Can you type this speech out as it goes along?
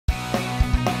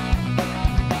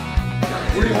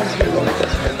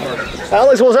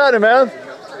Alex, what's happening, man?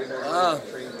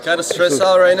 Kind of stressed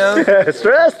out right now.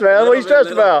 Stressed, man? What are you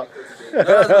stressed about? Not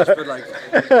as much, but like,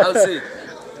 I'll see.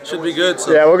 Should be good.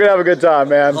 So. Yeah, we're gonna have a good time,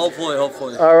 man. Hopefully.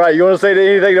 All right, you want to say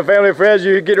anything to family and friends?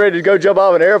 You getting ready to go jump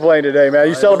off an airplane today, man.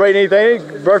 You celebrating anything?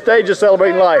 Birthday? Just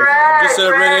celebrating life? I'm just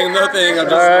celebrating nothing. I'm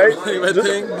just celebrating my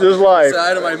thing. Just life. Say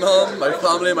hi to my mom, my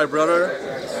family, my brother.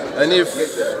 And if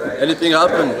anything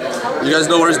happens, you guys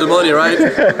know where's the money, right?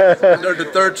 Under the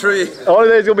third tree. Only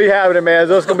thing's gonna be happening, man, is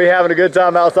us gonna be having a good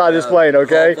time outside this plane,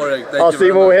 okay? I'll see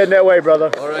you when we're heading that way, brother.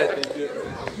 All right, thank you.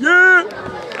 Yeah!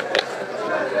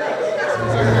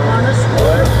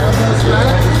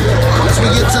 Once we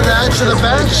get to the edge of the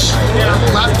bench,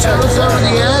 left toes over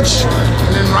the edge,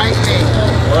 and then right knee.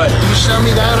 All right. You show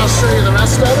me that, I'll show you the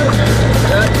rest of it.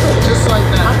 Just like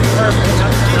that. Perfect.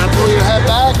 Now pull your head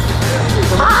back.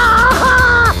 Go.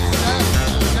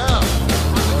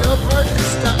 On the go part,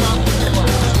 step up and pull.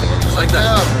 Just like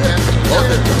that. What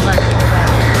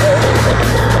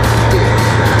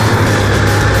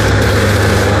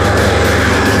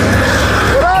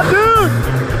up, dude?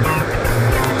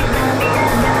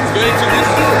 It's going to this.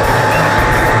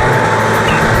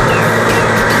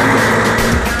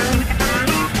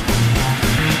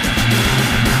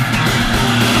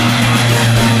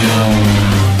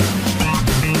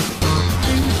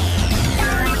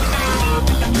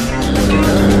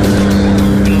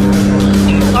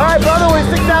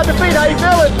 Feet, how you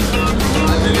feeling?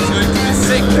 I think it's going to be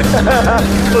sick.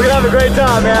 We're gonna have a great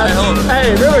time, man. I hope.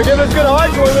 Hey, remember, give us good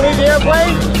hearts when we leave the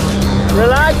airplane.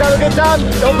 Relax, have a good time.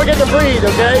 Don't forget to breathe,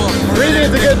 okay? Breathing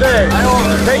is a good thing. I will.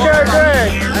 Take care of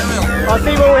Greg. I will. I'll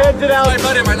see you when we're heading to the My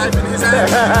buddy, my life in his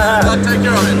hands. I'll take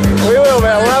care of it. We will,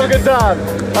 man. We'll have a good time.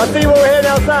 I'll see you when we're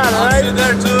heading outside, all right? I'll see you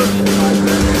there too.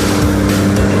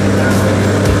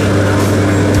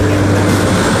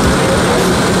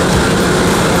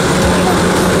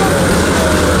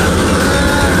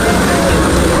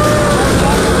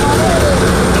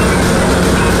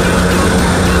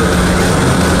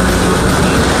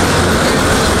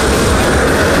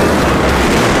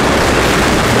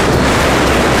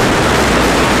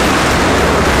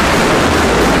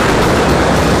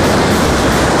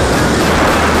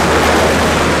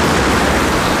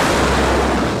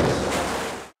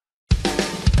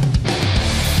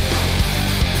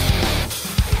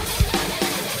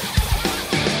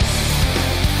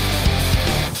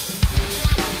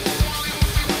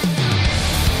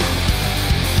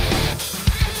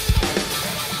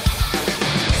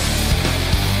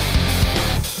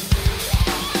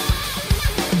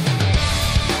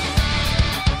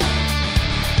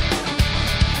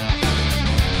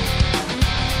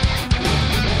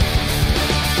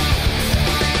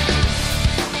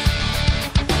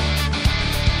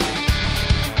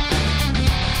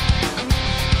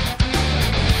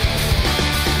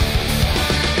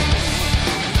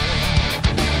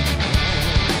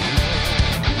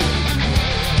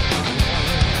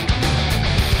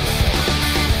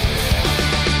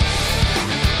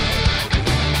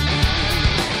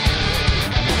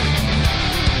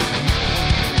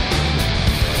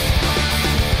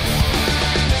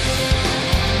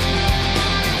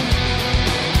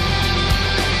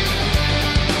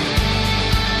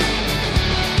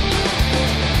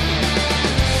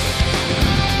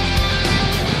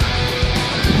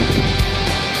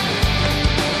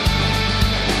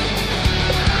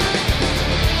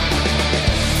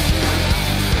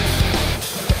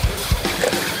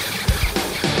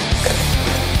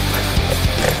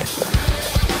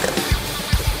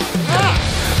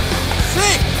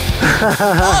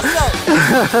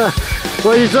 Awesome!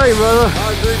 What do you think, brother?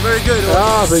 I'm doing very good.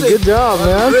 Awesome, good job,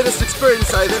 man. The greatest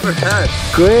experience I've ever had.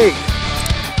 Great.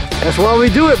 That's why we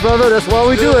do it, brother. That's why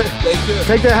we do it. Thank you.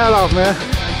 Take that hat off, man.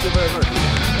 Thank you very much.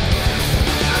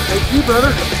 Thank you,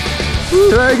 brother.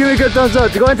 Try to give me a good thumbs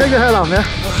up. Go ahead and take the hat off, man. Go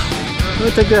ahead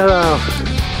and take the hat off.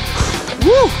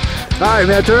 Woo! Alright,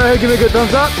 man. Turn around and give me a good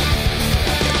thumbs up.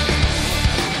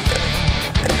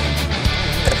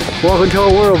 Welcome to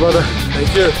our world, brother.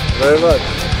 Thank you very much.